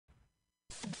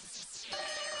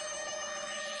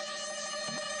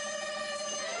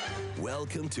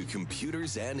Welcome to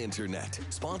Computers and Internet,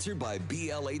 sponsored by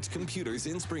BLH Computers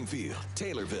in Springfield,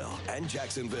 Taylorville, and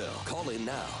Jacksonville. Call in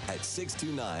now at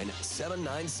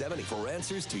 629-7970 for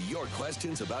answers to your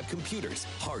questions about computers,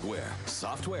 hardware,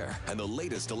 software, and the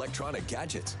latest electronic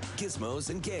gadgets, gizmos,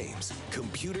 and games.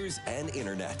 Computers and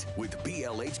Internet with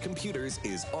BLH Computers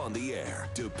is on the air.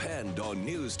 Depend on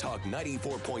News Talk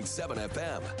 94.7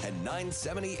 FM and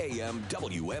 970 AM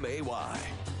WMAY.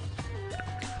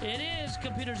 It is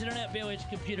Computers Internet, BLH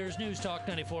Computers, News Talk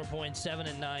 94.7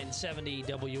 and 970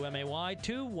 WMAY.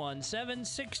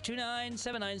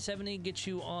 217-629-7970 gets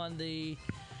you on the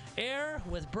air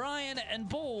with Brian and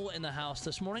Bull in the house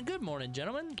this morning. Good morning,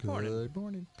 gentlemen. Good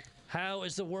morning. How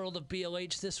is the world of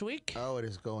BLH this week? Oh, it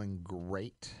is going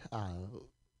great. A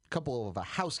couple of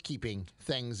housekeeping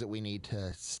things that we need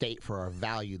to state for our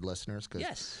valued listeners,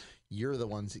 because you're the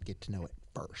ones that get to know it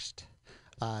first.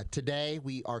 Today,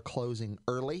 we are closing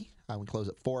early. We close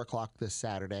at 4 o'clock this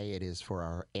Saturday. It is for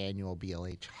our annual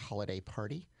BLH holiday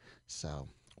party. So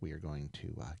we are going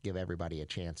to give everybody a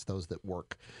chance. Those that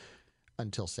work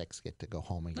until 6 get to go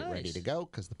home and get ready to go,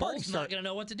 because the party Bull's not going to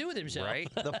know what to do with himself. Right?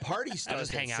 The party starts I'll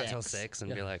just hang at out 6. till 6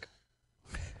 and be like...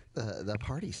 The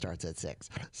party starts at 6.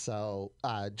 So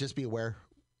just be aware,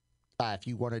 if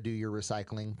you want to do your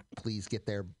recycling, please get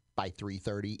there by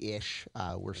 3:30-ish.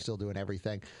 We're still doing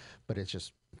everything, but it's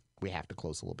just we have to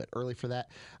close a little bit early for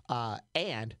that.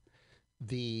 And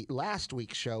the last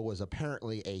week's show was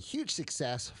apparently a huge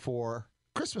success for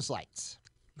Christmas lights.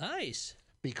 Nice.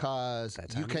 Because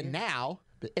you can now,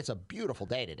 it's a beautiful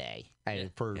day today.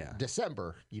 And for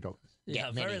December, you don't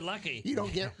get many. Very lucky. You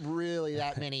don't get really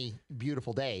that many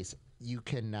beautiful days. You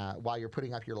can, while you're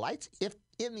putting up your lights, if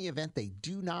in the event they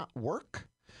do not work,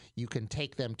 you can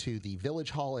take them to the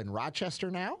Village Hall in Rochester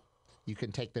now. You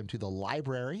can take them to the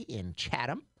library in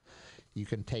Chatham. You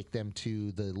can take them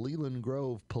to the Leland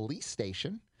Grove Police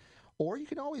Station. Or you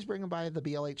can always bring them by the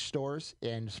BLH stores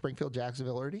in Springfield,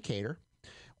 Jacksonville, or Decatur.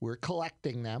 We're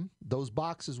collecting them. Those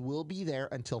boxes will be there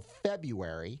until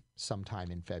February,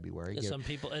 sometime in February. Some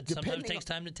people, it sometimes takes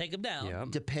time to take them down. Yeah.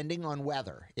 Depending on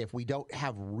weather. If we don't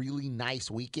have really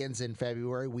nice weekends in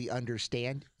February, we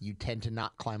understand you tend to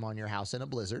not climb on your house in a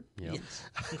blizzard. Yep.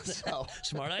 So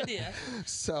Smart idea.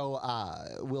 So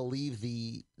we'll leave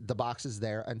the boxes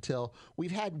there until we've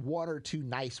had 1 or 2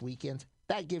 nice weekends.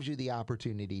 That gives you the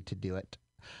opportunity to do it.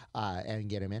 And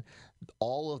get them in.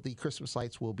 All of the Christmas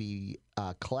lights will be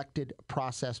collected,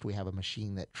 processed. We have a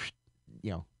machine that,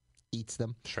 eats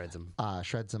them. Shreds them.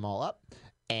 Shreds them all up.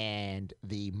 And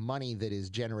the money that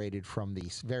is generated from the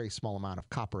very small amount of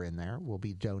copper in there will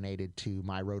be donated to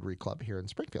my Rotary Club here in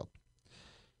Springfield.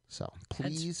 So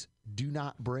please do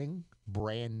not bring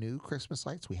brand new Christmas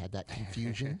lights. We had that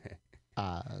confusion.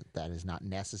 That is not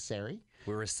necessary.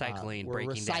 We're recycling, We're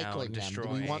breaking recycling down, them.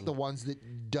 destroying. We want the ones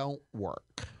that don't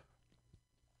work.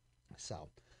 So.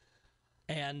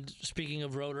 And speaking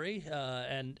of Rotary,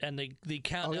 and the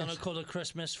countdown to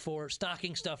Christmas for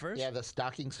stocking stuffers. Yeah, the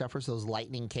stocking stuffers, those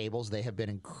lightning cables, they have been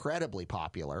incredibly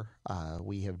popular.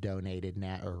 We have donated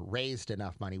or raised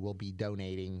enough money. We'll be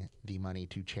donating the money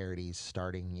to charities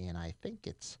starting in, I think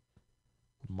it's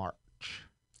March.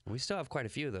 We still have quite a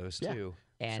few of those, too.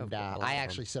 And I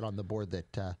actually sit on the board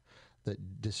that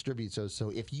distributes those. So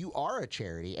if you are a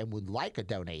charity and would like a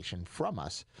donation from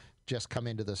us, just come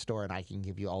into the store and I can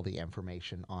give you all the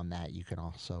information on that. You can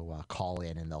also call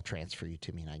in and they'll transfer you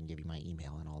to me and I can give you my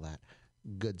email and all that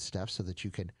good stuff so that you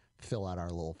can fill out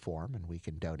our little form and we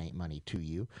can donate money to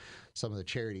you. Some of the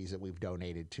charities that we've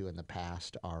donated to in the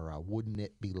past are Wouldn't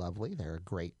It Be Lovely? They're a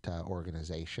great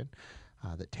organization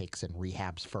that takes and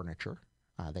rehabs furniture.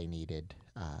 They needed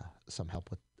some help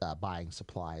with buying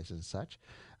supplies and such.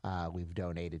 We've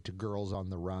donated to Girls on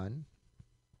the Run.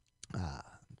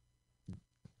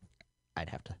 I'd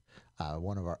have to.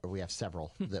 We have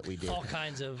several that we did. All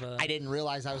kinds of. I didn't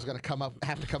realize I was going to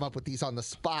have to come up with these on the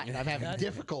spot, and I'm having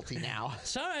difficulty now.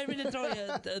 Sorry, I didn't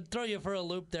throw you for a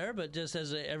loop there, but just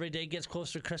as every day gets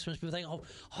closer to Christmas, people think, oh,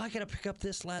 I got to pick up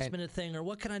this last minute thing, or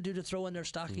what can I do to throw in their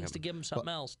stockings to give them something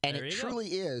else? And it truly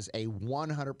is a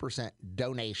 100%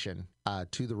 donation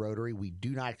to the Rotary. We do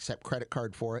not accept credit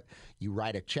card for it. You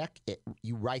write a check.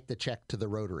 You write the check to the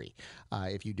Rotary.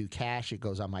 If you do cash, it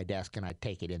goes on my desk, and I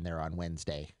take it in there on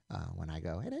Wednesday when I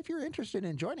go. And if you're interested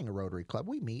in joining a Rotary Club,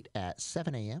 we meet at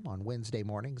 7 a.m. on Wednesday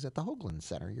mornings at the Hoagland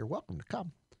Center. You're welcome to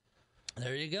come.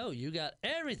 There you go. You got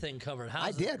everything covered.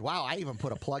 I did. Wow, I even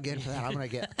put a plug in for that. I'm going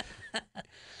to get...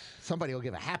 Somebody will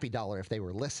give a happy dollar if they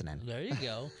were listening. There you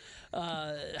go.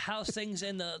 How's things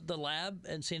in the lab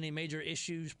and see any major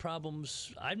issues,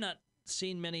 problems? I've not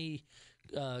seen many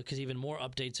because even more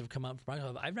updates have come out from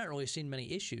Microsoft. I've not really seen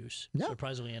many issues, No.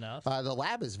 surprisingly enough. The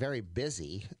lab is very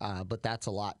busy, but that's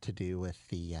a lot to do with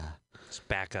the It's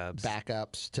backups.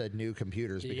 backups to new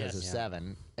computers because of Yes.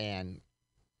 7. And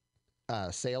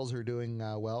sales are doing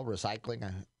well.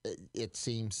 Recycling, it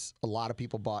seems a lot of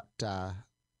people bought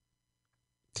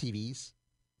TVs,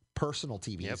 personal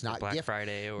TVs, Yep, for not Black gift,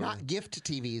 Friday or not gift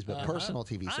TVs, but personal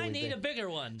TVs. I we've need been- a bigger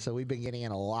one. So we've been getting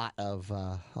in a lot of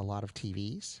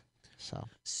TVs. So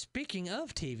Speaking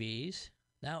of TVs,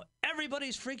 now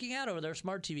everybody's freaking out over their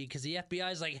smart TV because the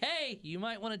FBI is like, hey, you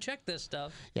might want to check this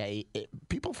stuff. yeah,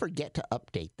 people forget to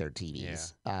update their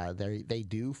TVs. They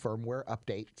do firmware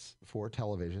updates for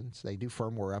televisions. They do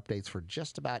firmware updates for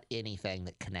just about anything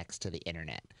that connects to the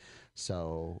internet.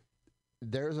 So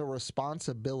there's a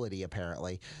responsibility,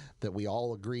 apparently, that we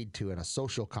all agreed to in a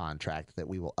social contract that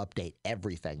we will update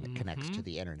everything that connects to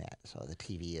the internet. So the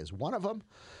TV is one of them.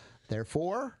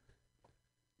 Therefore,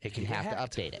 It can you get have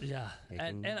hacked. to update it. Yeah, It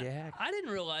and can get hacked. I didn't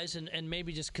realize, and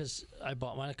maybe just because I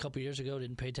bought mine a couple years ago,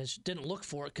 didn't pay attention, didn't look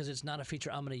for it because it's not a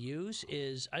feature I'm going to use.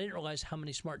 Is I didn't realize how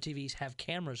many smart TVs have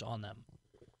cameras on them.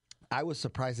 I was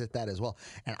surprised at that as well,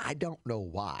 and I don't know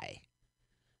why.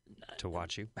 To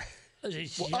watch you. Well, Yeah,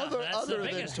 that's the other than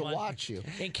biggest to one. watch you.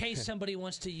 In case somebody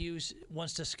wants to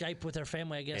Skype with their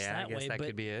family, I guess Yeah, that I guess way. that but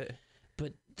could be it.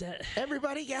 but that.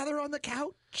 Everybody gather on the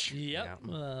couch. Yep,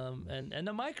 and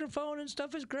the microphone and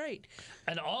stuff is great,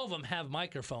 and all of them have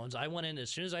microphones. I went in as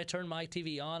soon as I turned my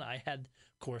TV on. I had,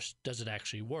 of course, does it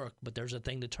actually work? But there's a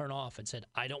thing to turn off. It said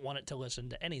I don't want it to listen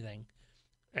to anything,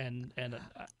 and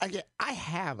I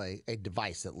have a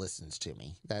device that listens to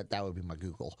me. That would be my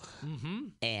Google.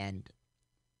 And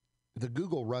the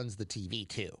Google runs the TV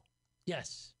too.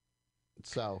 yes,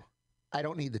 So I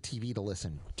don't need the TV to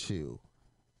listen to.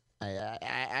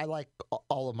 I like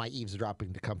all of my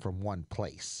eavesdropping to come from one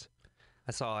place.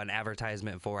 I saw an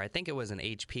advertisement for, I think it was an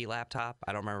HP laptop.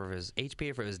 I don't remember if it was HP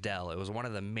or if it was Dell. It was one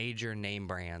of the major name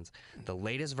brands. The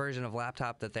latest version of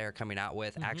laptop that they're coming out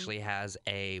with actually has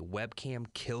a webcam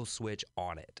kill switch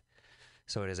on it.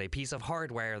 So it is a piece of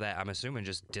hardware that I'm assuming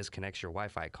just disconnects your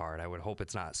Wi-Fi card. I would hope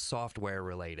it's not software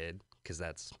related because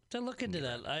that's... so look into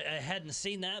that. I hadn't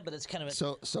seen that, but it's kind of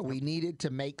a, So we needed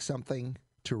to make something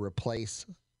to replace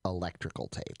electrical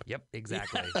tape. Yep,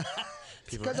 exactly.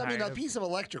 People Because are I mean, a tired of- piece of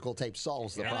electrical tape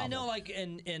solves the And problem. I know, like,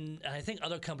 in I think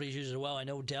other companies use it as well. I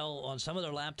know Dell on some of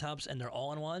their laptops and their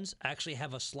all-in-ones actually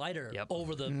have a slider Yep.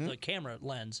 over the camera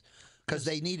lens. Because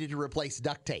they needed to replace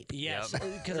duct tape. Yes,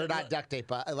 Or not duct tape,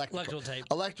 electrical. Electrical tape.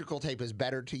 Electrical tape is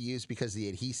better to use because the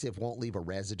adhesive won't leave a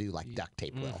residue like duct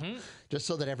tape will. Just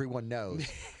so that everyone knows.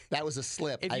 That was a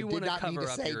slip. If I you did wanna not need cover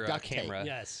to up say your, duct camera. tape.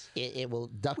 Yes. It will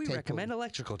duct We tape. recommend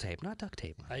electrical tape, not duct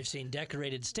tape. I've seen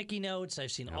decorated sticky notes.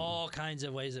 I've seen all kinds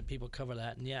of ways that people cover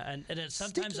that. And yeah, and it's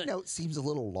sometimes Sticky note seems a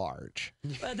little large.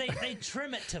 they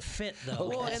trim it to fit though.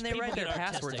 Well, because and they people write their get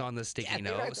passwords artistic. on the sticky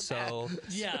they write note, the so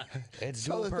Yeah, it's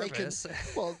So dual that they can. purpose.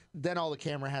 Well, then all the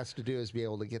camera has to do is be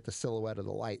able to get the silhouette of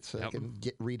the light so Yep. they can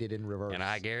read it in reverse. And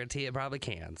I guarantee it probably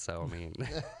can. So I mean,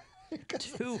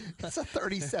 It's a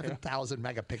 37,000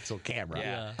 megapixel camera.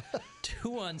 yeah.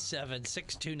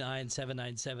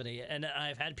 217-629-7970. And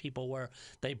I've had people where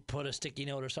they put a sticky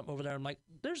note or something over there. I'm like,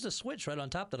 there's the switch right on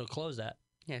top that'll close that.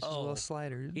 yeah, it's just a Oh. little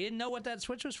slider. You didn't know what that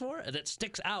switch was for? And it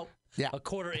sticks out Yeah. a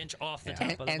quarter inch off the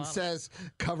top of the And monitor. says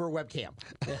cover webcam.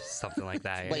 Something like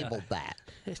that. Yeah. Labeled that.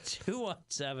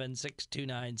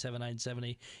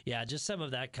 217-629-7970. Yeah, just some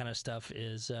of that kind of stuff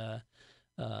is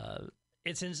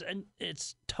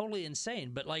it's totally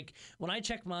insane. But like when I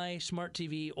check my smart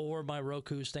TV or my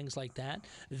Roku's, things like that,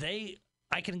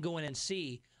 I can go in and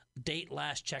see date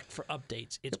last checked for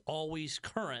updates. It's always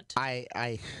current.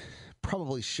 I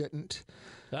probably shouldn't,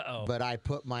 but I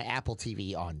put my Apple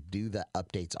TV on do the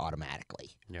updates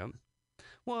automatically. Yep.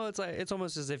 Well, it's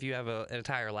almost as if you have an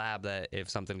entire lab that if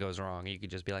something goes wrong, you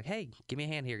could just be like, "Hey, give me a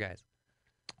hand here, guys."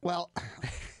 Well,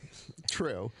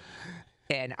 true.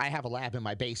 And I have a lab in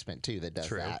my basement too that does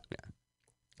that.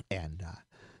 Yeah. And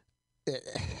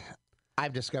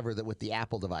I've discovered that with the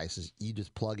Apple devices, you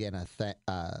just plug in a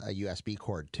USB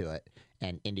cord to it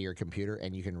and into your computer,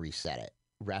 and you can reset it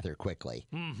rather quickly.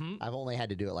 Mm-hmm. I've only had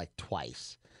to do it like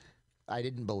twice. I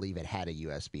didn't believe it had a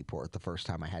USB port the first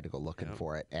time I had to go looking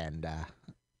for it, and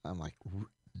I'm like,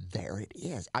 there it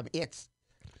is. I mean, it's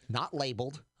not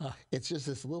labeled. It's just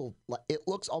this little. It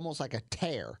looks almost like a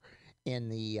tear in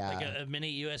the Like a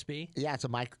mini USB. yeah, it's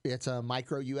a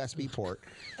micro USB port.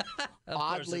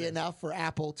 Oddly enough, for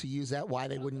Apple to use that, why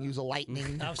they wouldn't use a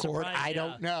Lightning I'm cord, surprised, I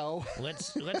don't know.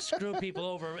 Let's screw people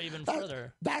over even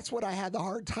further. That's what I had the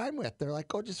hard time with. They're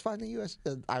like, "Oh, just find the US."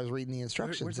 I was reading the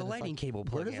instructions. Where's the and it's lightning like, cable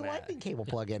Where plug does in the at? lightning cable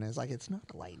plug in? And it's like, it's not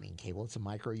a lightning cable; it's a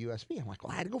micro USB. I'm like,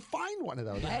 well, I had to go find one of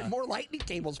those. I had more lightning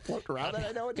cables floating around than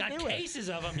I know what to Got do with. cases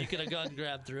of them you could have gone and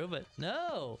grabbed through, but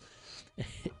no.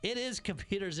 It is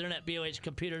Computers Internet, BOH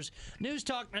Computers, News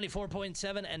Talk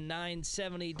 94.7 and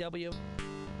 970 W.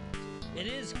 It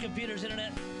is Computers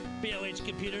Internet, BOH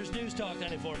Computers, News Talk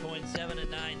 94.7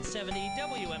 and 970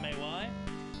 WMAY.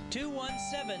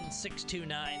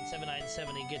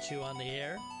 217-629-7970 gets you on the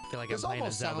air. I feel like This I'm playing a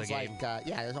almost Zelda sounds game. like,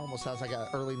 it almost sounds like an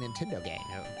early Nintendo game.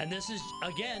 And this is,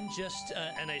 again, just,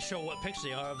 and they show what pictures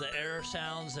they are of the error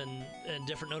sounds and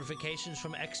different notifications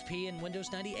from XP and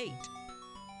Windows 98.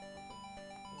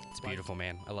 It's beautiful,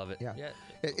 man. I love it. Yeah, Yeah.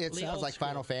 it Really sounds old like school.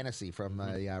 Final Fantasy from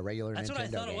a regular That's Nintendo what I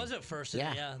thought game. it was at first.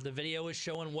 Yeah. Yeah, the video is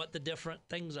showing what the different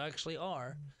things actually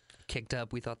are. Kicked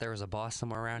up. We thought there was a boss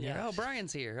somewhere around here. Yeah. Oh,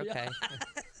 Brian's here. Okay.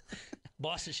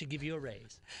 Bosses should give you a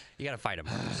raise. You got to fight him.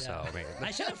 So, man.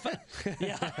 I should have,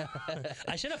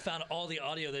 I should have found all the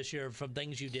audio this year from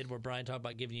things you did where Brian talked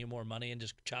about giving you more money and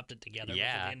just chopped it together Yeah.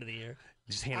 at the end of the year.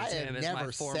 Just hand I it to have him as my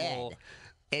never formal said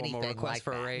anything request like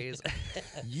for that. a raise.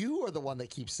 You are the one that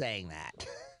keeps saying that.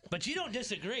 But you don't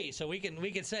disagree, so we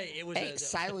can say it was Hey,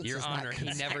 silence Your is Honor, not he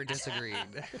consent. never disagreed.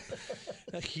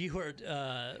 You were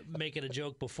making a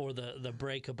joke before the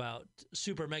break about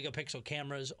super megapixel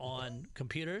cameras on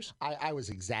computers. I was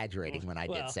exaggerating when I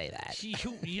Well, did say that.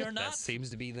 You're That not. seems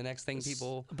to be the next thing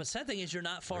people. But sad thing is, you're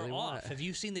not far really want off. it. Have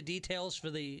you seen the details for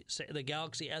the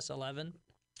Galaxy S11?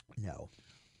 No.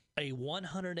 A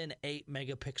 108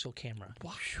 megapixel camera.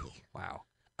 Wow.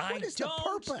 What is the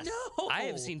purpose? know. I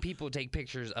have seen people take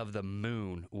pictures of the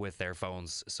moon with their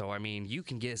phones. So, I mean, you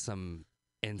can get some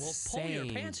pull your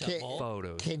insane pants up, Walt.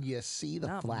 photos. Can you see the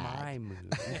Not flag? my moon.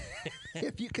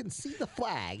 If you can see the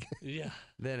flag, Yeah.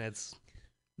 Then it's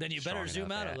Then you better Strong zoom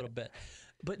enough, out yeah. a little bit.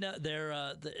 But no,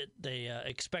 they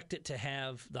expect it to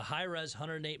have the high-res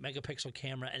 108 megapixel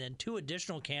camera and then 2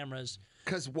 additional cameras.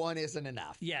 because one isn't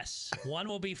enough. Yes, one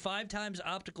will be 5 times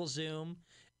optical zoom,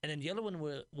 and then the other one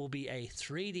will be a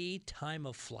 3D time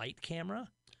of flight camera.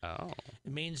 oh.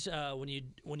 It means when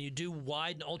you do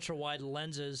wide and ultra wide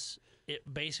lenses,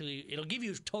 it'll give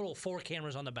you total 4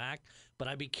 cameras on the back. But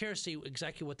I'd be curious to see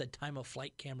exactly what the time of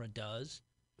flight camera does.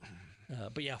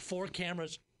 But yeah, 4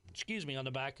 cameras. Excuse me, on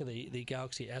the back of the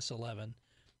Galaxy S11.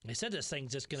 They said this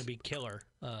thing's just going to be killer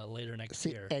later next See,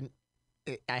 year. and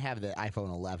I have the iPhone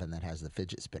 11 that has the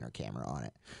fidget spinner camera on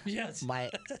it. Yes.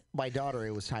 My daughter,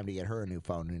 it was time to get her a new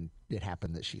phone, and it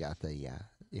happened that she got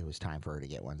it was time for her to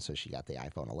get one, so she got the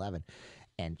iPhone 11,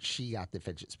 and she got the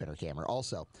fidget spinner camera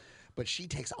also. But she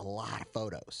takes a lot of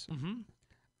photos. Mm-hmm.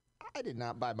 I did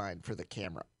not buy mine for the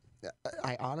camera.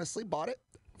 I honestly bought it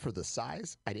for the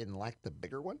size. I didn't like the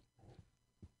bigger one.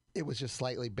 It was just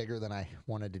slightly bigger than I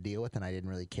wanted to deal with, and I didn't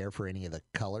really care for any of the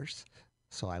colors.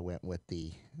 So I went with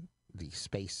the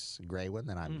space gray one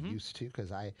that I'm used to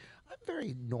because I'm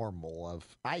very normal.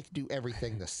 I do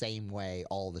everything the same way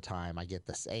all the time. I get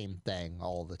the same thing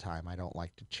all the time. I don't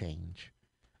like to change.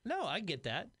 No, I get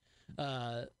that.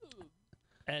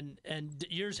 And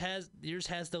yours has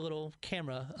the little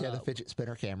camera. Yeah, the fidget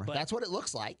spinner camera. but- That's what it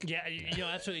looks like. Yeah, you're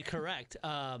absolutely correct.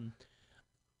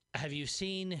 Have you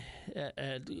seen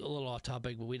a little off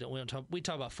topic, but we don't talk. We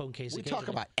talk about phone cases. We talk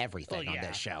occasionally. about everything Oh, on yeah.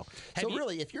 this show. Have So you-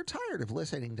 really, if you're tired of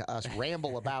listening to us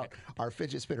ramble about our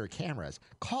fidget spinner cameras,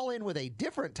 call in with a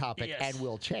different topic Yes. and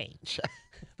we'll change.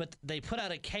 But they put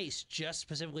out a case just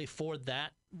specifically for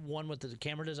that one with the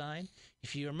camera design.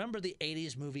 If you remember the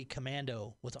 80s movie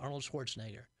Commando with Arnold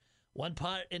Schwarzenegger, one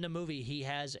part in the movie, he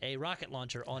has a rocket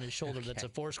launcher on his shoulder that's a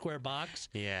 4-square box.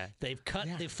 Yeah. They've cut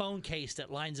the phone case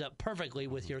that lines up perfectly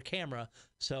with your camera,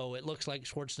 so it looks like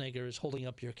Schwarzenegger is holding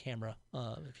up your camera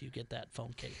if you get that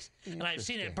phone case. And I've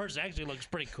seen it in person. It actually looks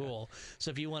pretty cool. So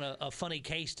if you want a funny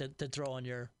case to throw on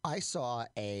your... I saw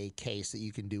a case that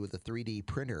you can do with a 3D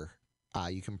printer.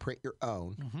 You can print your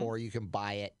own, or you can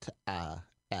buy it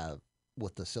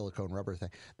with the silicone rubber thing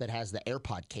that has the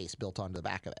AirPod case built onto the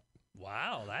back of it.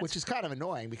 Wow, that's... Which is kind of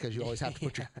annoying because you always have to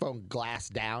put your phone glass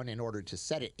down in order to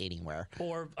set it anywhere.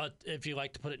 Or if you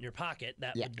like to put it in your pocket,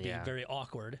 that would be very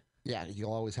awkward. Yeah,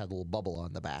 you'll always have a little bubble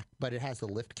on the back, but it has the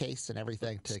lift case and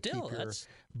everything to Still, keep your. that's-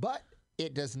 But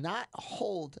it does not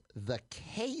hold the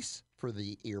case for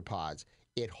the earpods.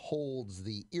 It holds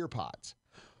the earpods,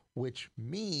 which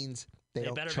means they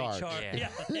don't better charge. be charged. Yeah.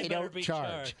 Yeah, They better don't be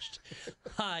charge. charged.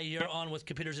 Hi, you're on with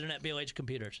Computers Internet, BLH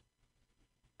Computers.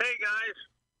 Hey guys,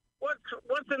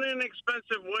 what's an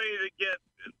inexpensive way to get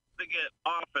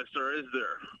Office, or is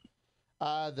there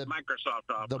The Microsoft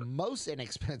Office? The most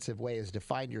inexpensive way is to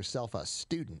find yourself a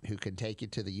student who can take you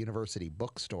to the university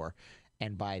bookstore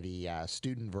and buy the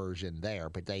student version there.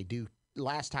 But they do.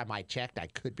 Last time I checked, I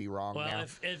could be wrong. Well, now.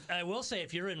 if I will say,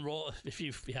 if you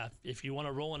want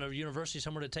to roll in a university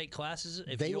somewhere to take classes,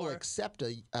 they will accept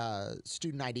a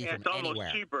student ID from it's almost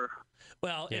anywhere. cheaper.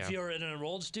 Well, Yeah. if you're an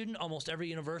enrolled student, almost every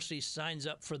university signs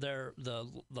up for the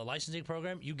licensing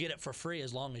program. You get it for free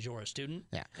as long as you're a student,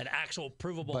 Yeah. an actual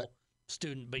provable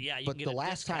student. But yeah, you But can get the a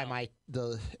last discount. time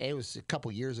it was a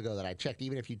couple years ago that I checked.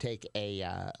 Even if you take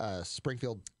a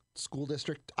Springfield School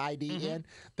District ID in,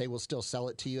 they will still sell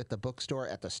it to you at the bookstore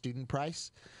at the student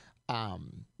price.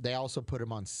 They also put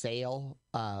them on sale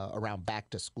around back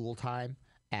to school time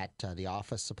at the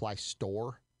office supply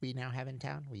store we now have in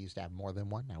town. We used to have more than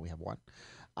one. Now we have one.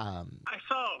 I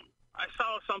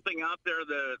saw something out there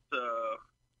that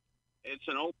it's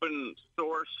an open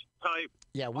source type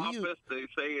Yeah, Office. They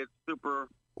say it's super.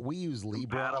 we use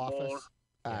compatible.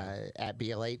 LibreOffice at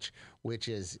BLH, which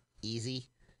is easy.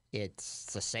 It's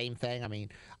the same thing. I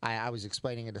mean, I was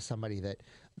explaining it to somebody that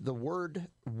the Word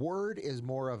is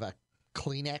more of a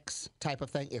Kleenex type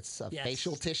of thing. It's a Yes.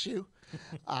 facial tissue.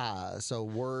 So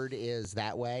Word is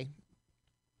that way.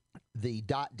 The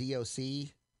 .doc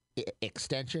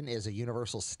extension is a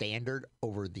universal standard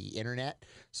over the internet.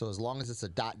 So as long as it's a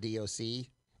 .doc,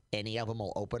 any of them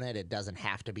will open it. It doesn't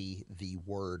have to be the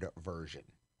Word version.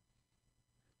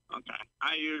 Okay.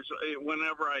 I usually,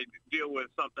 whenever I deal with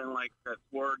something like that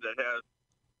Word that has,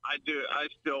 I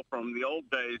still from the old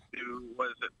days do,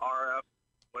 was it RF,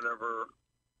 whatever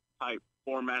type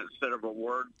format instead of a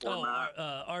Word format.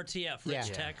 RTF, rich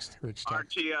Yeah. text. Rich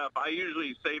text. RTF. I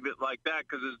usually save it like that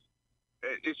because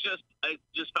I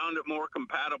just found it more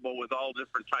compatible with all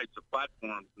different types of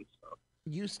platforms and stuff.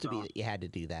 Used to be that you had to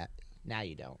do that. Now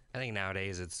you don't. I think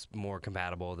nowadays it's more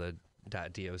compatible the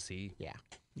 .doc. Yeah.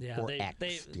 Yeah, Or they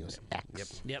X.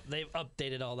 X. Yep, they've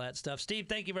updated all that stuff. Steve,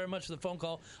 thank you very much for the phone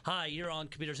call. Hi, you're on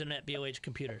Computers Internet, BOH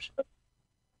Computers.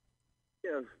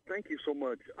 Yes, thank you so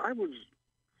much.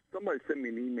 Somebody sent me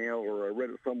an email, or I read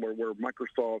it somewhere, where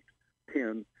Microsoft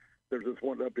 10, there's this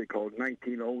one update called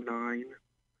 1909,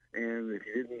 and if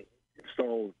you didn't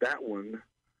install that one,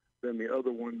 then the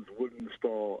other ones wouldn't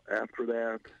install after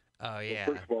that. Oh, yeah.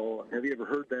 So first of all, have you ever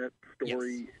heard that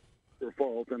story or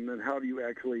false? And then how do you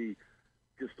actually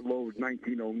just load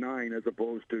 1909 as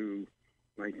opposed to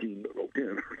 1910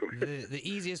 or something? The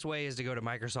easiest way is to go to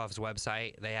Microsoft's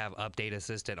website. They have Update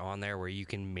Assistant on there where you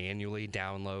can manually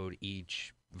download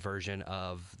each version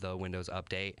of the Windows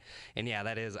Update. And yeah,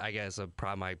 that is, I guess, a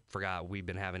problem I forgot we've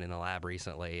been having in the lab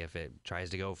recently. If it tries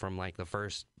to go from like the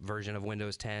first version of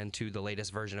Windows 10 to the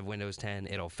latest version of Windows 10,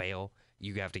 it'll fail.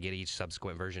 You have to get each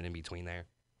subsequent version in between there.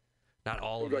 Not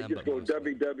all of I them, just but go most of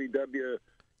them.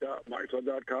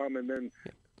 www.microsoft.com, and then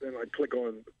I click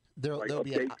on There'll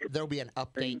be an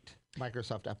update,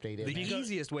 Microsoft update. The in there.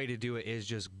 easiest way to do it is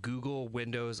just Google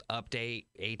Windows Update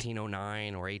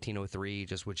 1809 or 1803,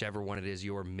 just whichever one it is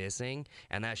you're missing,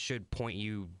 and that should point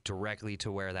you directly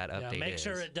to where that update is. Make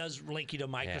sure it does link you to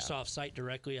Microsoft's site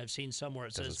directly. I've seen somewhere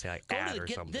it Doesn't says, say, like, go add to or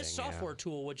get something, this yeah. software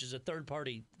tool, which is a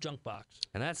third-party junk box.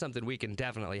 And that's something we can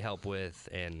definitely help with,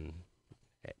 and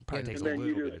it probably takes a and then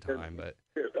you little bit of just time, but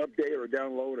hit update or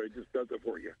download, it just does it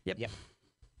for you. yep.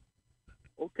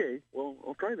 Okay, well,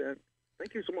 I'll try that.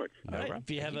 Thank you so much. No All right. problem.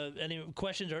 If you have any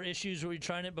questions or issues where you're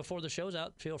trying it before the show's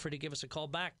out, feel free to give us a call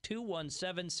back,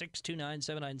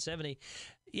 217-629-7970.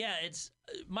 Yeah, it's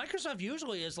Microsoft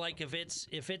usually is like if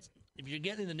you're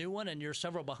getting the new one and you're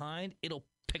several behind, it'll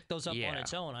pick those up on Yeah.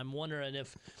 its own. I'm wondering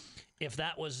if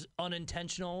that was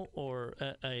unintentional or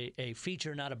a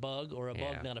feature, not a bug, or a bug,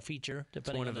 Yeah. not a feater,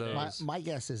 depending one on of the those- day. My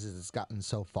guess is it's gotten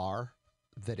so far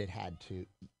that it had to.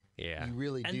 Yeah. You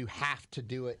really do have to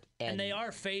do it. And they are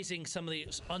phasing some of the,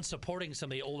 unsupporting some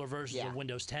of the older versions Yeah. of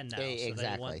Windows 10 now, so they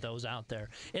Exactly. want those out there.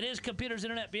 It is Computers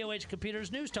Internet, BOH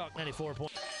Computers, News Talk 94.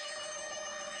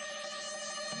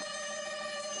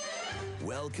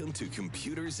 Welcome to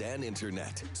Computers and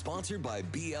Internet, sponsored by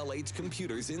BLH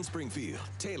Computers in Springfield,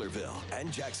 Taylorville,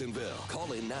 and Jacksonville.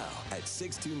 Call in now at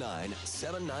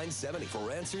 629-7970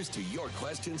 for answers to your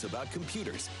questions about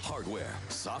computers, hardware,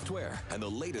 software, and the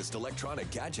latest electronic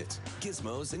gadgets,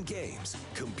 gizmos, and games.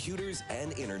 Computers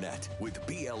and Internet with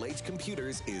BLH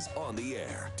Computers is on the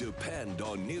air. Depend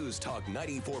on News Talk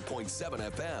 94.7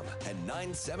 FM and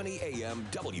 970 AM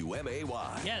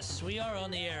WMAY. Yes, we are on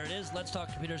the air. It is Let's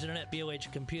Talk Computers Internet, BOH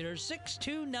Computers.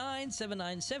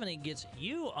 629-7970 gets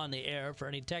you on the air for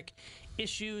any tech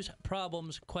issues,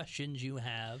 problems, questions you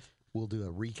have. we'll do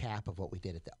a recap of what we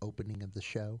did at the opening of the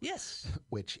show. Yes.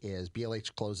 Which is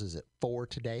BLH closes at 4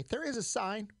 today. There is a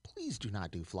sign. Please do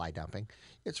not do fly dumping.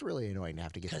 It's really annoying to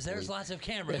have to get Because the there's police. lots of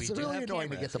cameras. It's really annoying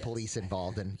to get the police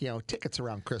involved, and tickets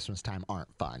around Christmas time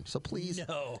aren't fun. So please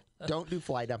don't do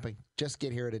fly dumping. Just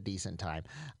get here at a decent time.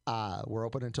 We're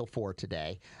open until 4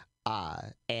 today,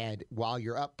 and while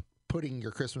you're up putting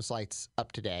your Christmas lights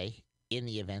up today, in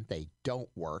the event they don't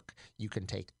work, you can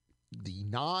take the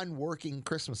non-working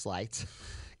Christmas lights.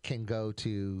 Can go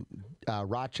to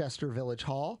Rochester Village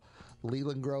Hall,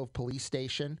 Leland Grove Police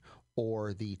Station,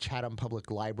 or the Chatham Public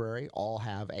Library. All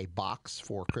have a box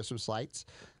for Christmas lights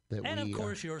that and of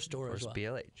course your store as well.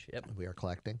 BLH. Yep. We are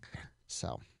collecting.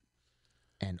 So,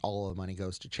 and all of the money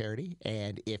goes to charity.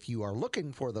 And if you are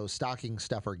looking for those stocking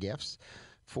stuffer gifts,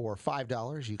 for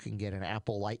 $5 you can get an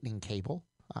Apple Lightning cable.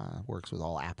 Works with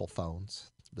all Apple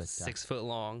phones. 6 foot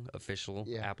long official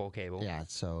Apple cable. Yeah,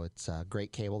 so it's a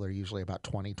great cable. They're usually about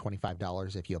 $20,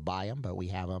 $25 if you buy them, but we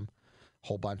have them, a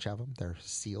whole bunch of them. They're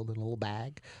sealed in a little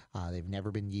bag. They've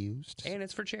never been used. And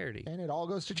it's for charity. And it all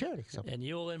goes to charity. So. And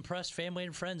you'll impress family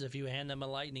and friends if you hand them a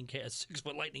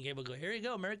 6-foot lightning cable. Go, here you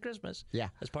go, Merry Christmas. Yeah.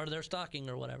 As part of their stocking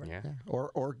or whatever. Yeah.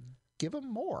 Or give them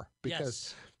more.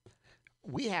 Because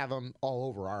we have them all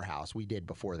over our house. We did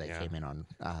before they came in on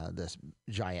this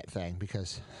giant thing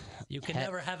because you can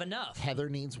never have enough. Heather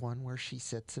needs one where she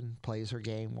sits and plays her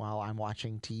game while I'm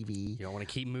watching TV. You don't want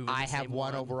to keep moving. I have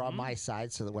one over on my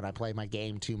side so that when I play my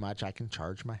game too much, I can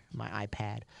charge my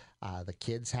iPad. The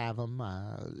kids have them.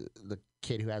 The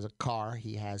kid who has a car,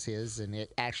 he has his, and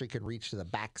it actually can reach to the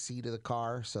back seat of the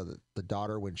car so that the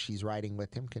daughter, when she's riding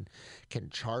with him, can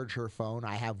charge her phone.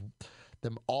 I have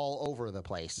them all over the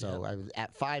place. So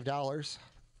at $5,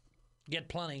 get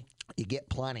plenty. You get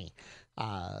plenty.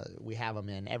 We have them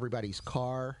in everybody's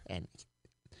car, and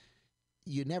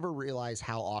you never realize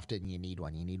how often you need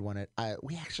one. You need one at.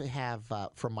 We actually have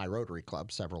from my Rotary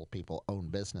Club. Several people own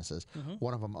businesses.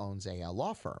 One of them owns a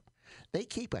law firm. They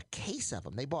keep a case of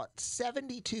them. They bought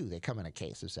 72. They come in a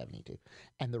case of 72.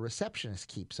 And the receptionist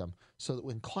keeps them so that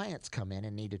when clients come in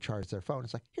and need to charge their phone,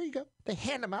 it's like, here you go. They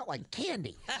hand them out like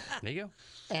candy. There you go.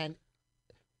 And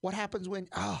what happens when,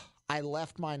 I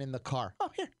left mine in the car? Oh,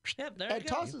 here. Yep, there and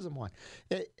tosses them one.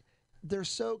 They're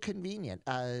so convenient.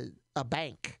 A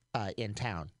bank in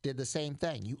town did the same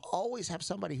thing. You always have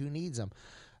somebody who needs them.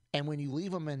 And when you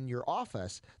leave them in your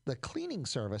office, the cleaning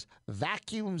service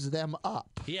vacuums them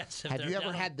up. Yes. Have you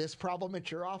ever had this problem at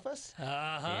your office?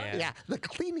 Uh-huh. Yeah. The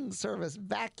cleaning service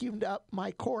vacuumed up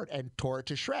my cord and tore it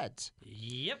to shreds.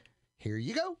 Yep. Here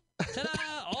you go.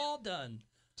 Ta-da! All done.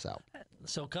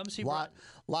 So come see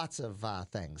lots of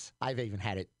things. I've even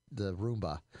had it, the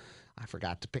Roomba. I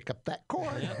forgot to pick up that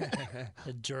cord.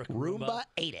 A jerk Roomba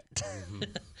ate it.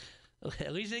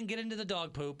 At least didn't get into the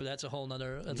dog poop, but that's a whole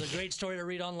nother. That's a great story to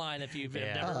read online if you've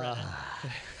never read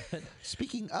it.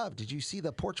 Speaking of, did you see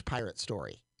the porch pirate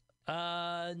story?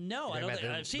 No, I don't think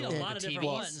I've seen a lot of different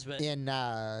ones. But in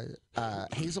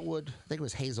Hazelwood, I think it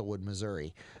was Hazelwood,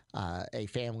 Missouri, a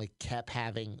family kept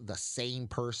having the same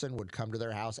person would come to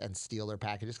their house and steal their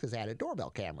packages because they had a doorbell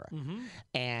camera.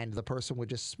 And the person would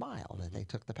just smile that they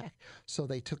took the pack. So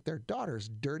they took their daughter's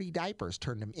dirty diapers,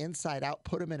 turned them inside out,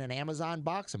 put them in an Amazon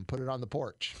box, and put it on the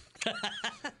porch.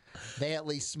 They at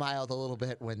least smiled a little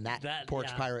bit when that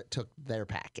porch pirate took their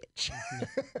package.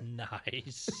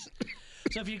 Nice.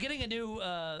 So if you're getting a new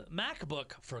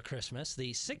MacBook for Christmas,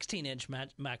 the 16-inch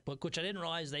MacBook, which I didn't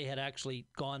realize they had actually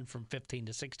gone from 15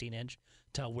 to 16-inch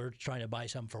until we're trying to buy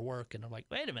some for work. And I'm like,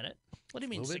 wait a minute. What do you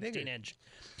mean 16-inch?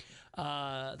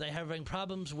 They're having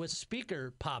problems with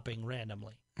speaker popping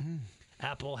randomly.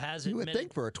 Apple has admitted... You would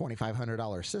think for a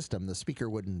 $2,500 system, the speaker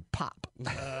wouldn't pop.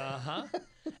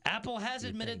 Apple has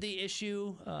admitted the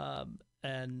issue,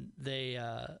 and they...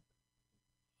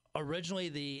 Originally,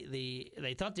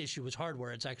 they thought the issue was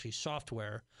hardware. It's actually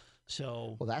software.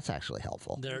 So that's actually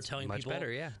helpful. They're telling much people,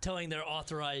 better, telling their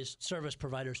authorized service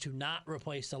providers to not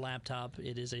replace the laptop.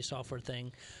 It is a software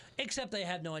thing, except they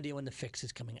have no idea when the fix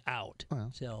is coming out. Well,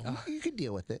 so you could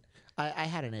deal with it. I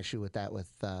had an issue with that with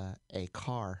a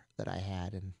car that I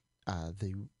had, and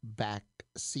the back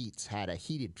seats had a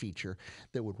heated feature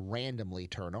that would randomly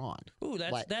turn on. Ooh,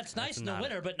 that's nice in the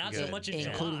winter, but not so much in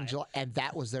including July. And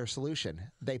that was their solution.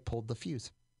 They pulled the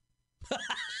fuse.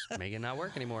 Just make it not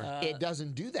work anymore. It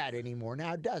doesn't do that anymore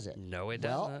now, does it? No, it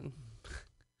doesn't.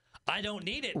 I don't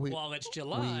need it while it's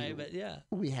July, but yeah.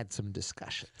 We had some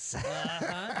discussions.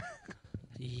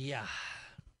 Yeah.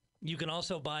 You can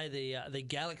also buy the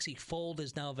Galaxy Fold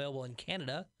is now available in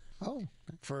Canada. Oh.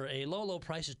 For a low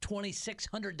price of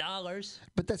 $2,600.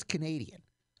 But that's Canadian.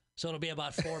 So it'll be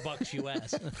about $4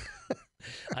 US.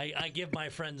 I give my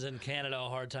friends in Canada a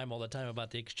hard time all the time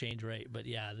about the exchange rate, but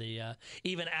yeah, the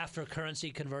even after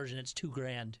currency conversion, it's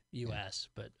 $2,000 US.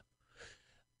 But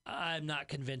I'm not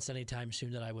convinced anytime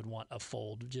soon that I would want a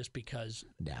Fold, just because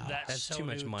that's so too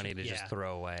much new money to just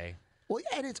throw away. Well,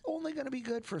 and it's only going to be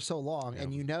good for so long,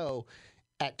 and you know,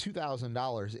 at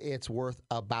 $2,000, it's worth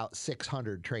about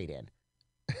 $600 trade-in.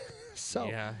 So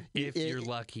yeah, if you're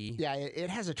lucky. Yeah, it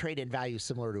has a trade-in value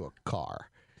similar to a car.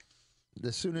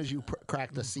 As soon as you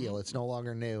crack the seal, it's no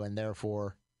longer new, and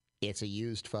therefore it's a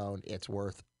used phone. It's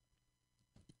worth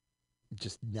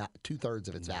just not 2/3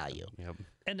 of its value. Yep.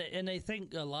 And I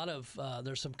think a lot of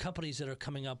there's some companies that are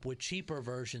coming up with cheaper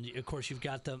versions. Of course, you've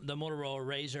got the Motorola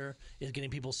Razr is getting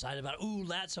people excited about. Ooh,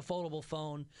 that's a foldable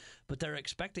phone, but they're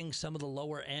expecting some of the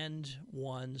lower end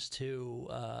ones to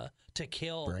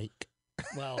kill. Break.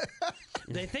 Well,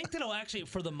 they think that'll actually,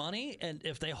 for the money, and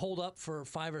if they hold up for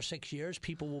 5 or 6 years,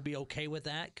 people will be okay with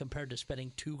that compared to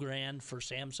spending $2,000 for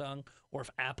Samsung, or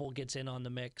if Apple gets in on the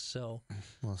mix. So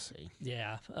we'll see.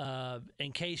 Yeah.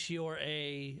 In case you're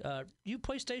you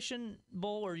PlayStation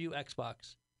Bull or you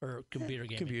Xbox or computer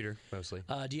gaming? Computer mostly.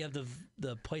 Do you have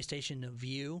the PlayStation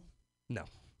View? No.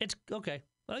 It's okay.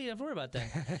 Well, you don't have to worry about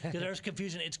that because there's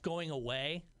confusion. It's going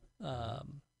away.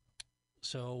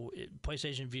 So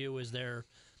PlayStation View is their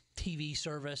TV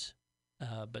service,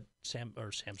 but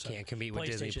Samsung can't compete with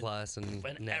Disney Plus and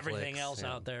Netflix, everything else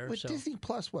out there. But Disney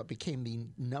Plus, became the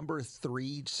number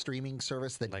 3 streaming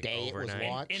service the day overnight. It was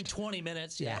launched? In 20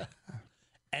 minutes, yeah.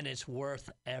 And it's worth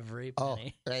every Oh,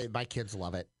 penny. hey, my kids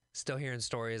love it. Still hearing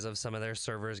stories of some of their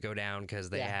servers go down because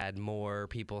they had more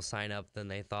people sign up than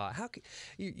they thought. How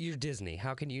you're Disney?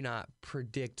 How can you not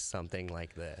predict something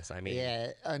like this? I mean,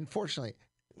 yeah, unfortunately,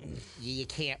 you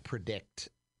can't predict.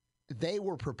 They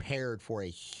were prepared for a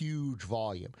huge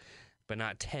volume, but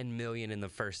not 10 million in the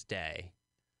first day.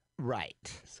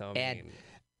 Right. So I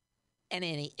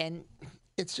mean, and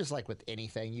it's just like with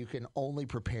anything, you can only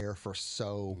prepare for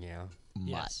so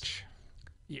much.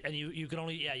 And you can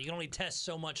only test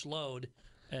so much load,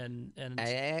 and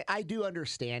I do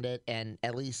understand it, and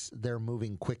at least they're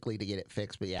moving quickly to get it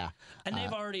fixed. But and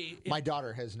they've already. My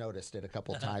daughter has noticed it a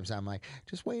couple of times. I'm like,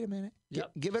 just wait a minute.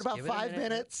 Yep. Give it about 5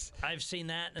 minutes. I've seen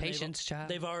that. And Patience, child.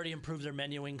 They've already improved their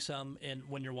menuing some, and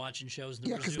when you're watching shows.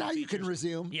 Yeah, because now you can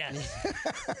resume. Yes.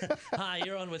 Hi,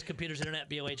 you're on with Computers Internet,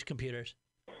 BOH Computers.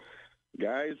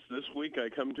 Guys, this week I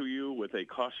come to you with a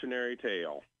cautionary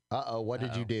tale. What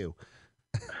did you do?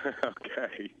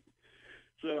 Okay.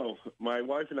 So my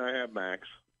wife and I have Macs,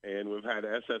 and we've had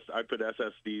I put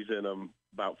SSDs in them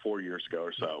about 4 years ago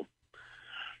or so.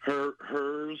 Her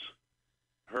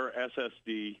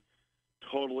SSD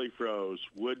totally froze,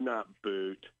 would not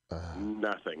boot,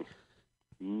 nothing.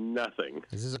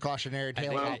 Is this a cautionary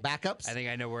tale about backups? I think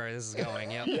I know where this is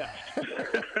going. Yep. Yeah.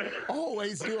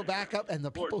 Always do a backup, and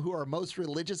the people who are most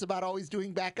religious about always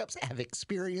doing backups have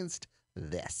experienced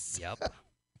this. Yep.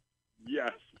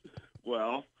 Yes.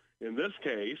 Well, in this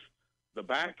case, the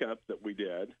backup that we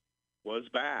did was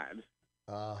bad.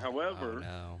 However,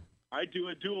 I do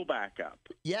a dual backup.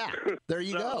 Yeah, there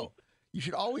you go. You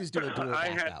should always do a dual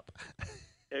backup.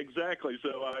 Exactly.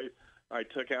 So I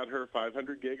took out her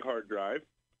 500 gig hard drive,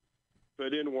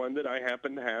 put in one that I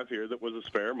happen to have here that was a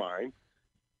spare mine,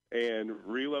 and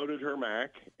reloaded her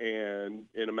Mac. And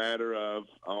in a matter of,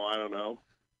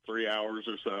 3 hours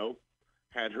or so,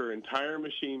 had her entire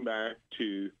machine back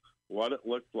to what it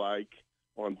looked like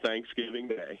on Thanksgiving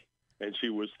Day, and she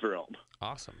was thrilled.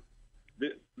 Awesome.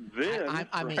 Then,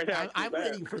 I'm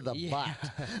waiting for the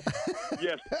but.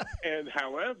 Yes, and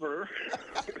however,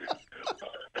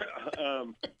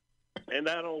 and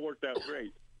that all worked out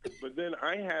great. But then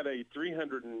I had a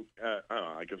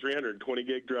 320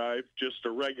 gig drive, just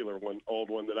a regular one, old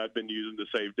one that I've been using to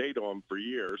save data on for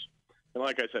years. And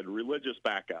like I said, religious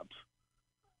backups.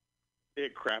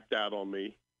 It crapped out on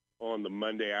me on the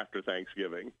Monday after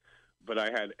Thanksgiving, but I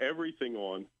had everything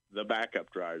on the backup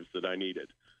drives that I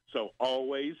needed. So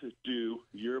always do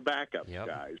your backups,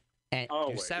 guys. And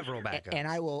always. Do several backups. And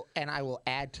I will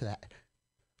add to that.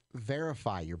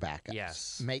 Verify your backups.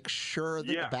 Yes. Make sure that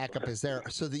the backup is there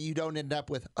so that you don't end up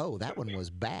with, that one was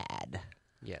bad.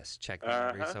 Yes. Check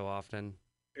that every so often.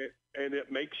 And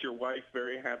it makes your wife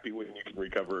very happy when you can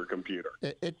recover her computer.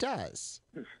 It does.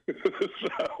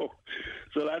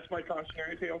 So that's my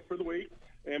cautionary tale for the week.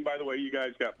 And by the way, you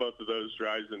guys got both of those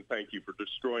drives, and thank you for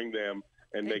destroying them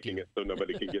and making it so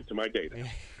nobody can get to my data.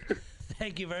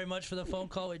 Thank you very much for the phone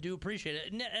call. We do appreciate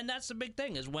it. And that's the big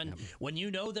thing is when you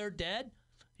know they're dead,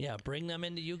 bring them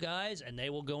into you guys, and they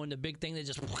will go into big thing. They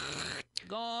just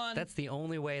gone. That's the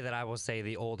only way that I will say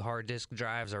the old hard disk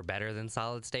drives are better than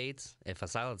solid states. If a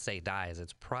solid state dies,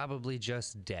 it's probably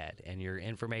just dead, and your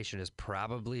information is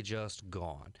probably just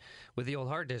gone. With the old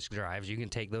hard disk drives, you can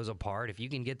take those apart. If you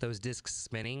can get those disks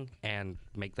spinning and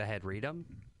make the head read them,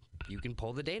 you can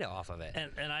pull the data off of it.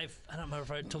 And I don't remember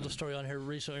if I told the story on here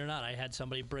recently or not. I had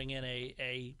somebody bring in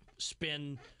a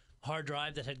spin hard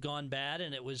drive that had gone bad,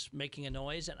 and it was making a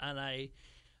noise, and I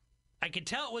could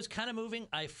tell it was kind of moving.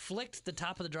 I flicked the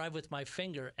top of the drive with my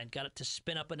finger and got it to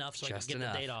spin up enough so I could get the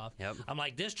data off. Yep. I'm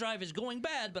like, this drive is going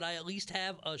bad, but I at least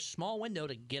have a small window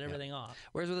to get everything off.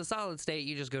 Whereas with a solid state,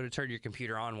 you just go to turn your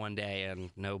computer on one day and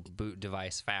no boot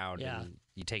device found. Yeah. And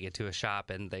you take it to a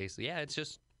shop and they say, it's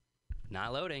just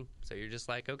not loading. So you're just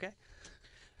like, okay.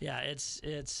 Yeah, it's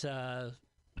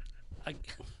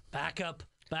backup,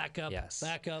 Yes.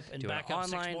 backup, and Do backup an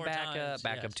online 6 more backup,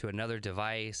 times. Yes. to another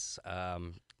device.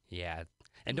 Yeah.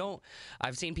 And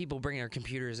I've seen people bring their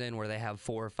computers in where they have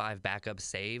 4 or 5 backups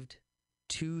saved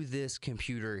to this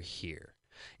computer here.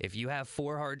 If you have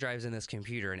 4 hard drives in this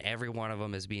computer and every one of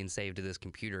them is being saved to this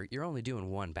computer, you're only doing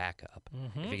one backup.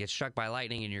 If it gets struck by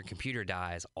lightning and your computer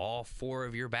dies, all 4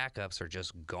 of your backups are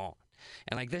just gone.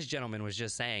 And like this gentleman was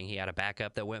just saying, he had a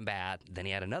backup that went bad, then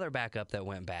he had another backup that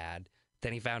went bad,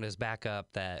 then he found his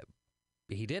backup that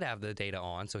he did have the data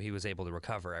on, so he was able to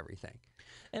recover everything.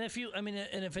 And if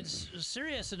it's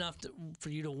serious enough for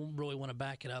you to really want to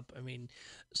back it up, I mean,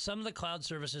 some of the cloud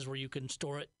services where you can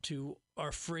store it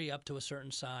are free up to a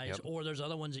certain size, or there's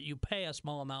other ones that you pay a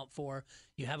small amount for.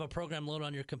 You have a program loaded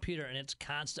on your computer, and it's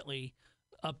constantly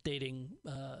updating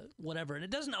whatever. And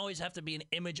it doesn't always have to be an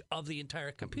image of the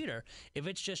entire computer. If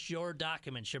it's just your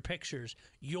documents, your pictures,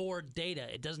 your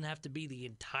data, it doesn't have to be the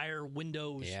entire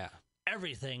Windows. Yeah.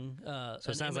 Everything. So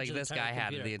it sounds like this guy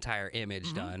had the entire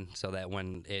image done so that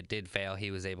when it did fail, he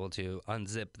was able to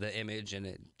unzip the image and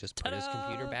it just put his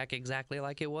computer back exactly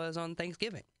like it was on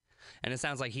Thanksgiving. And it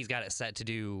sounds like he's got it set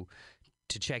to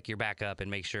check your backup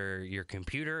and make sure your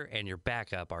computer and your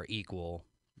backup are equal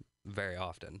very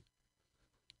often.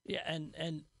 Yeah,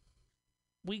 and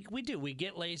we do. We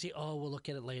get lazy. Oh, we'll look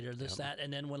at it later, that.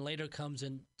 And then when later comes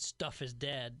and stuff is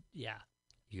dead,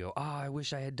 you go, I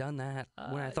wish I had done that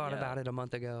when I thought about it a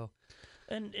month ago.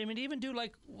 And I mean, even do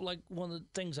like one of the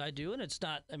things I do, and it's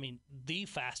not. I mean, the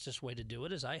fastest way to do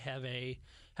it is I have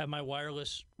my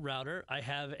wireless router. I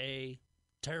have a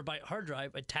terabyte hard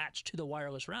drive attached to the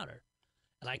wireless router,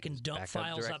 and I can dump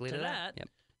files up to that. Yep.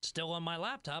 Still on my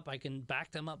laptop, I can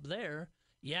back them up there.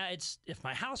 Yeah, if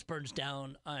my house burns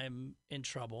down, I'm in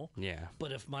trouble. Yeah.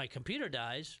 But if my computer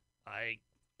dies, I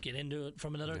get into it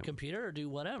from another computer or do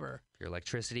whatever. If your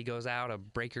electricity goes out, a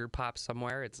breaker pops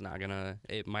somewhere,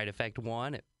 it might affect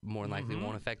one. It more than likely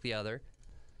won't affect the other.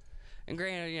 And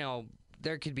granted,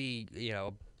 there could be,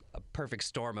 a perfect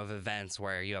storm of events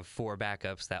where you have 4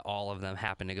 backups that all of them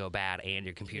happen to go bad and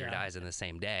your computer dies in the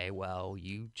same day. Well,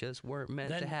 you just weren't meant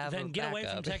to have a backup. Then get away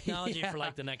from technology for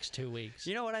like the next 2 weeks.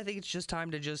 You know what? I think it's just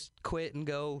time to just quit and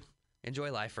go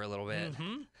enjoy life for a little bit.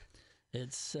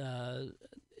 It's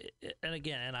and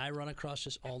again, and I run across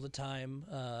this all the time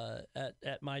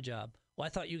at my job. Well, I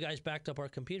thought you guys backed up our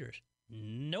computers.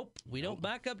 Nope, we don't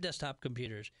back up desktop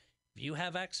computers. If you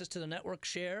have access to the network,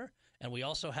 share, and we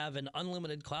also have an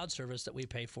unlimited cloud service that we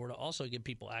pay for to also give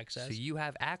people access. So you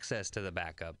have access to the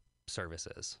backup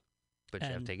services, but you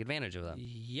have to take advantage of them.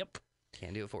 Yep.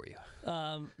 Can't do it for you.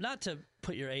 Not to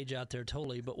put your age out there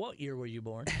totally, but what year were you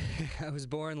born? I was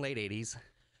born late 80s.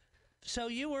 So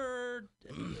you were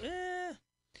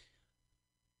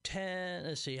 10,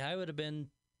 let's see, I would have been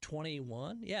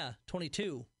 21. Yeah,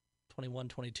 22. 21,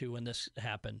 22 when this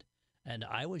happened. And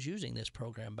I was using this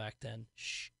program back then.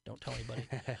 Shh, don't tell anybody.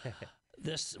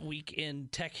 This week in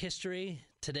tech history,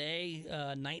 today,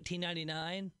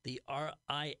 1999, the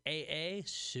RIAA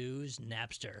sues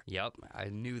Napster. Yep, I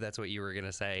knew that's what you were going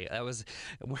to say. That was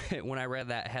when I read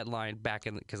that headline back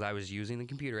in, because I was using the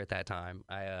computer at that time.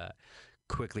 I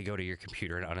quickly go to your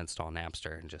computer and uninstall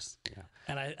Napster and just,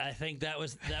 And I think that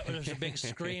was a big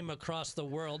scream across the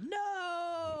world.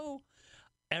 No!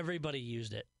 Everybody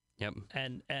used it. Yep.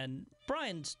 And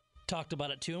Brian's talked about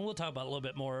it too, and we'll talk about it a little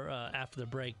bit more after the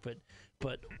break.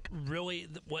 But really,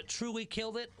 what truly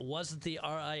killed it wasn't the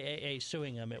RIAA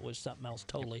suing them. It was something else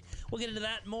totally. We'll get into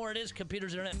that and more. It is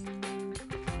Computers Internet.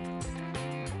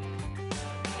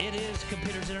 It is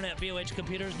Computers Internet, BOH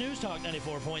Computers, News Talk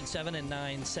 94.7 and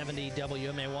 970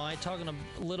 WMAY. Talking a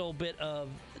little bit of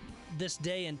this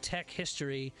day in tech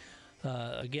history.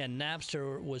 Again,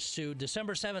 Napster was sued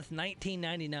December 7th,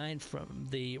 1999 from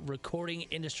the Recording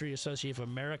Industry Association of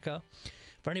America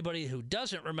for anybody who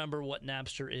doesn't remember what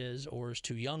Napster is or is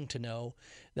too young to know,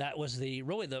 that was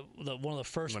one of the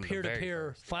first One of the very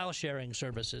peer-to-peer first. file sharing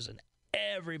services, and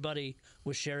everybody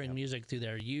was sharing music through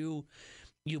there. You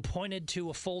pointed to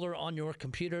a folder on your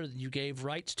computer, you gave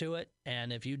rights to it,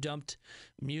 and if you dumped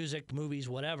music, movies,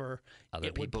 whatever, Other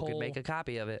it would people could pull, make a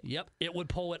copy of it. Yep, it would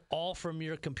pull it all from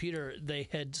your computer. They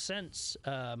had since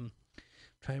trying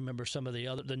to remember some of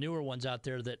the newer ones out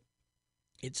there that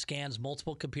it scans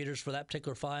multiple computers for that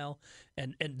particular file,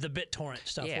 and the BitTorrent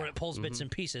stuff Yeah. where it pulls bits and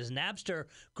pieces. Napster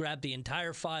grabbed the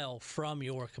entire file from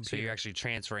your So computer. you're actually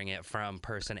transferring it from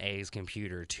person A's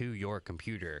computer to your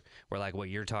computer, where like what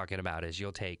you're talking about is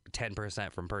you'll take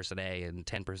 10% from person A and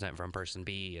 10% from person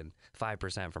B and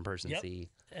 5% from person Yep. C.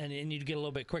 and you'd get a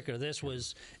little bit quicker. This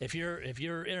was if your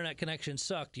internet connection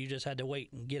sucked, you just had to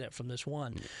wait and get it from this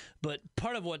one. But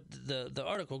part of what the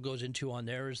article goes into on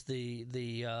there is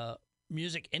the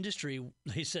music industry,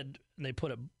 they said, and they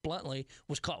put it bluntly,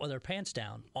 was caught with their pants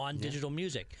down on digital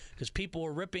music because people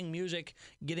were ripping music,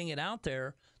 getting it out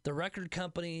there. The record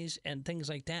companies and things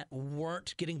like that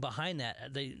weren't getting behind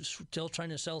that. They still trying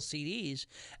to sell CDs.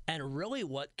 And really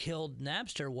what killed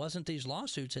Napster wasn't these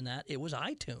lawsuits in that, it was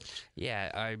iTunes.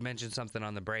 Yeah, I mentioned something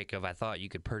on the break of I thought you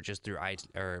could purchase through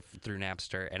through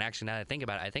Napster, and actually now that I think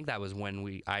about it, I think that was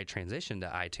when I transitioned to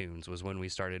iTunes, was when we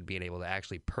started being able to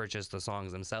actually purchase the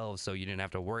songs themselves, so you didn't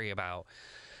have to worry about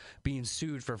being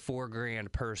sued for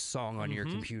 $4,000 per song on your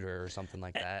computer or something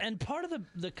like that. And part of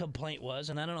the complaint was,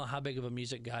 and I don't know how big of a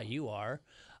music guy you are,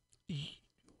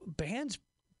 bands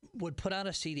would put out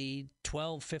a CD,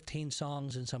 12, 15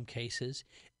 songs in some cases,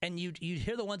 and you'd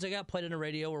hear the ones that got played on the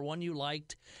radio or one you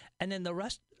liked, and then the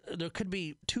rest, there could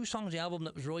be 2 songs on the album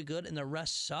that was really good and the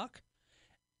rest suck.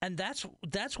 And that's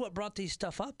what brought these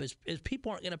stuff up is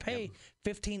people aren't going to pay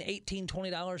 $15, $18,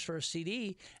 $20 for a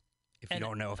CD. If you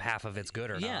don't know if half of it's good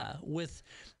or Yeah, not.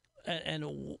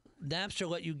 and Napster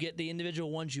let you get the individual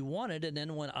ones you wanted, and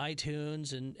then when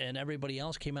iTunes and everybody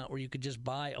else came out where you could just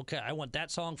buy, okay, I want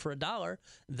that song for $1,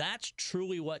 that's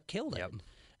truly what killed it. Yep.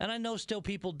 And I know still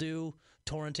people do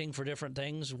torrenting for different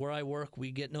things. Where I work, we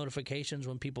get notifications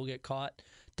when people get caught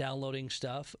downloading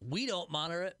stuff. We don't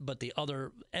monitor it, but the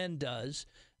other end does.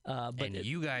 And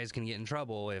you guys can get in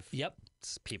trouble if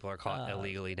people are caught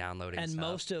illegally downloading and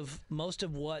stuff. most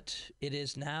of what it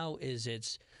is now is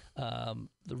it's the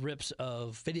rips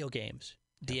of video games,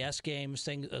 DS games,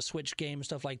 Switch games,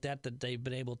 stuff like that they've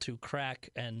been able to crack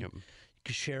and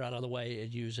share out of the way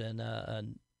and use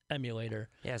an emulator.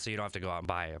 Yeah, so you don't have to go out and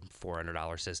buy a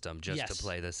 $400 system just to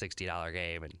play the $60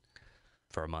 game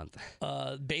for a month.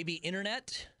 Baby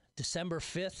Internet. December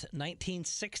 5th,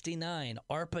 1969,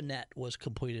 ARPANET was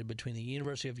completed between the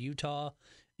University of Utah,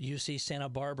 UC Santa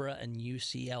Barbara, and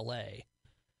UCLA.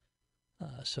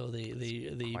 So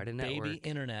the Quite a Baby network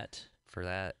Internet. for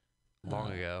that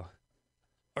long ago.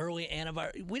 Early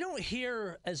antivirus. We don't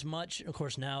hear as much. Of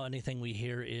course, now anything we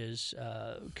hear is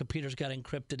computers got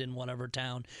encrypted in whatever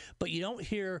town. But you don't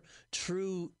hear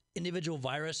true individual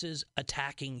viruses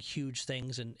attacking huge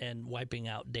things and wiping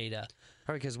out data.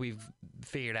 Probably because we've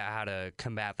figured out how to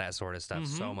combat that sort of stuff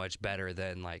so much better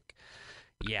than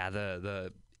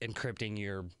the encrypting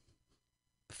your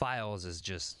files is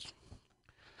just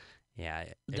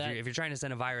if you're trying to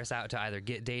send a virus out to either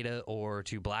get data or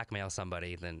to blackmail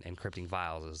somebody, then encrypting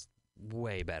files is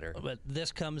way better. But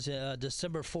this comes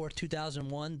December 4th,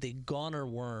 2001, the Goner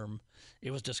worm. It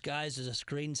was disguised as a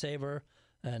screensaver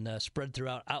and spread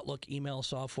throughout Outlook email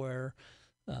software.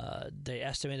 They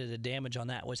estimated the damage on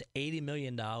that was $80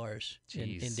 million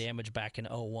in damage back in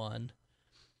 2001.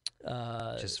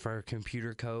 Just for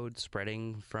computer code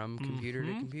spreading from computer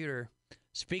to computer.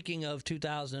 Speaking of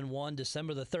 2001,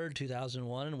 December the 3rd,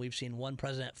 2001, and we've seen one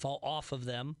president fall off of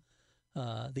them.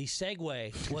 The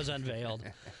Segway was unveiled.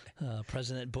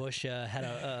 President Bush had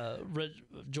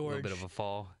George A little bit of a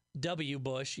fall. W.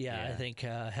 Bush, I think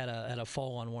had a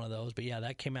fall on one of those. But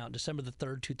that came out December the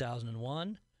 3rd,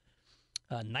 2001.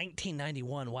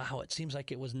 1991, wow, it seems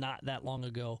like it was not that long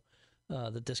ago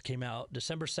that this came out.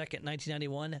 December 2nd,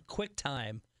 1991,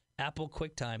 QuickTime, Apple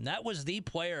QuickTime. That was the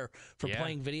player for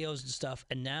playing videos and stuff.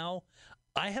 And now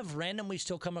I have randomly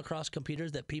still come across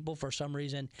computers that people, for some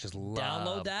reason, just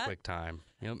download that QuickTime.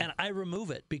 And I remove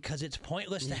it because it's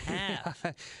pointless to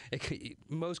have.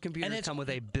 Most computers come with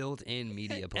a built-in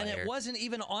media player. And it wasn't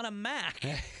even on a Mac.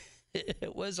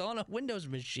 It was on a Windows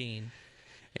machine.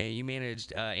 And you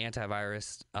managed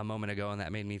antivirus a moment ago, and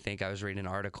that made me think. I was reading an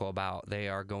article about they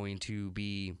are going to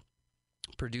be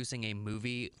producing a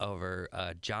movie over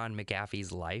John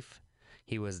McAfee's life.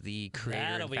 He was the creator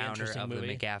That'll and be an founder interesting of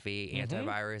movie. the McAfee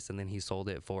antivirus, and then he sold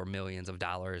it for millions of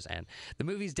dollars. And the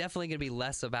movie's definitely going to be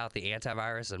less about the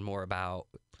antivirus and more about,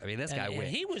 I mean, this guy And went.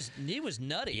 he was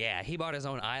nutty. Yeah, he bought his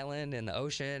own island in the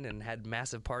ocean and had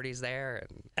massive parties there.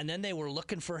 And then they were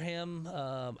looking for him.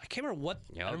 I can't remember what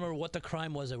I don't remember what the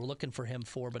crime was they were looking for him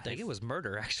for, but I think it was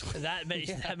murder, actually. that may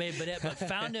have been it. But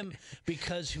found him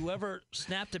because whoever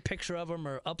snapped a picture of him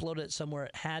or uploaded it somewhere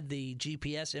had the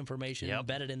GPS information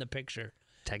embedded in the picture.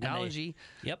 Technology.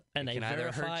 And they can either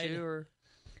hurt verified you or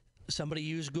somebody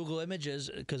used Google Images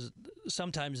because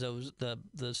sometimes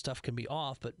the stuff can be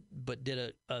off, but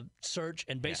did a search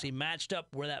and basically matched up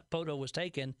where that photo was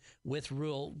taken with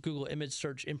real Google image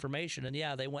search information, and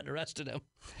they went and arrested him.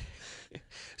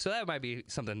 So that might be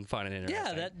something fun and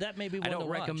interesting. Yeah, that may be one I don't to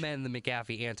watch. recommend the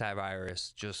McAfee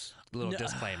antivirus. Just a little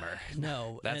disclaimer.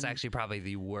 No, That's and- actually probably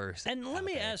the worst. And let out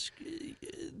me there. ask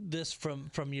this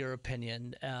from your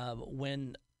opinion.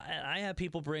 When I have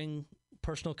people bring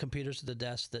personal computers to the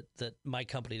desk that my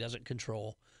company doesn't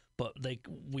control, but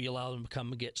we allow them to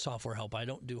come and get software help. I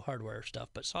don't do hardware stuff,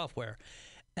 but software.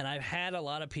 And I've had a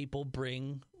lot of people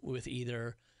bring with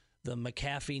either the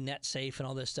McAfee NetSafe and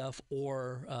all this stuff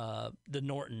or the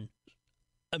Norton.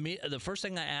 I mean, the first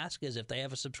thing I ask is if they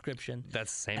have a subscription.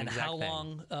 That's the same and exact how thing.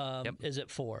 long is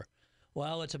it for?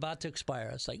 Well, it's about to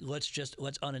expire. It's like let's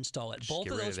uninstall it. Just Both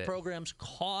get of rid those of it. programs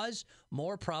cause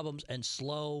more problems and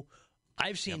slow.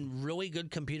 I've seen really good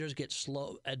computers get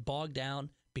slow and bogged down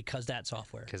because that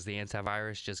software. Because the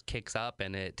antivirus just kicks up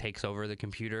and it takes over the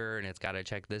computer and it's got to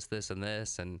check this, and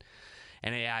this. And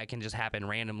it can just happen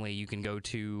randomly. You can go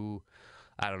to,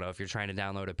 I don't know, if you're trying to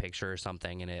download a picture or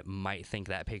something and it might think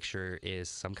that picture is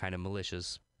some kind of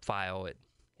malicious file. It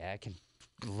can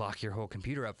lock your whole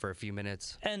computer up for a few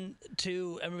minutes. And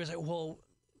everybody's like, well,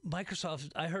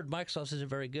 Microsoft, I heard Microsoft isn't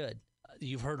very good.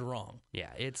 You've heard wrong. Yeah,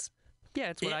 it's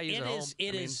what I use at home.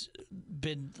 It has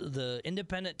been the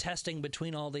independent testing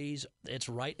between all these. It's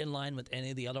right in line with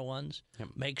any of the other ones. Yep.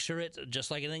 Make sure it's just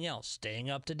like anything else, staying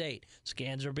up to date.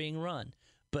 Scans are being run.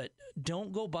 But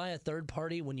don't go buy a third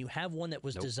party when you have one that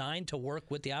was designed to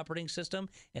work with the operating system,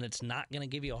 and it's not going to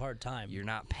give you a hard time. You're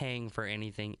not paying for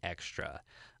anything extra.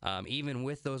 Even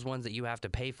with those ones that you have to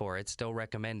pay for, it's still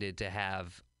recommended to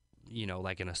have,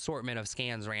 like an assortment of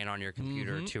scans ran on your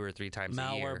computer 2 or 3 times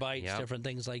a year. Malwarebytes, different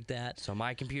things like that. So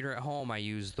my computer at home, I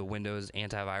use the Windows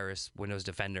antivirus, Windows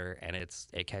Defender, and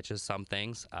it catches some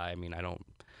things. I mean, I don't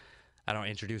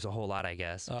introduce a whole lot, I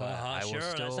guess. But I will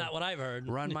still that's not what I've heard.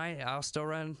 I'll still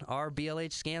run our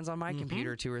BLH scans on my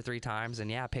computer 2 or 3 times,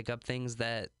 and pick up things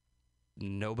that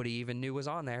nobody even knew was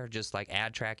on there, just like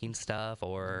ad tracking stuff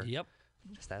or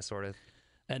just that sort of.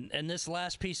 And this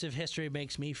last piece of history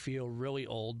makes me feel really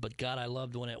old, but God, I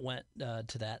loved when it went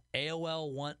to that.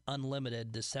 AOL Want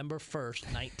Unlimited, December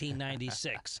 1st,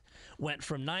 1996. Went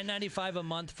from $9.95 a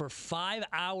month for 5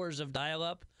 hours of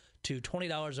dial-up to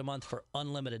 $20 a month for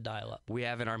unlimited dial-up. We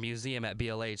have in our museum at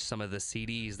BLH some of the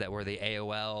CDs that were the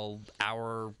AOL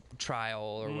hour trial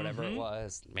or whatever it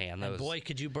was. Man, those. And boy,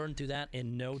 could you burn through that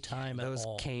in no time at all. Those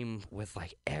came with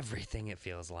like everything, it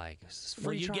feels like.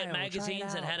 Well, you get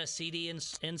magazines that had a CD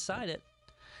inside it.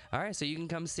 All right, so you can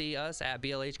come see us at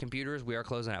BLH Computers. We are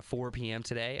closing at 4 p.m.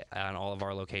 today on all of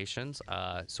our locations.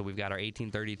 So we've got our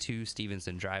 1832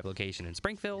 Stevenson Drive location in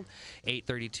Springfield,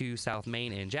 832 South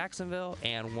Main in Jacksonville,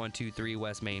 and 123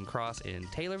 West Main Cross in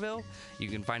Taylorville. You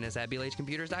can find us at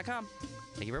blhcomputers.com.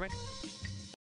 Thank you very much.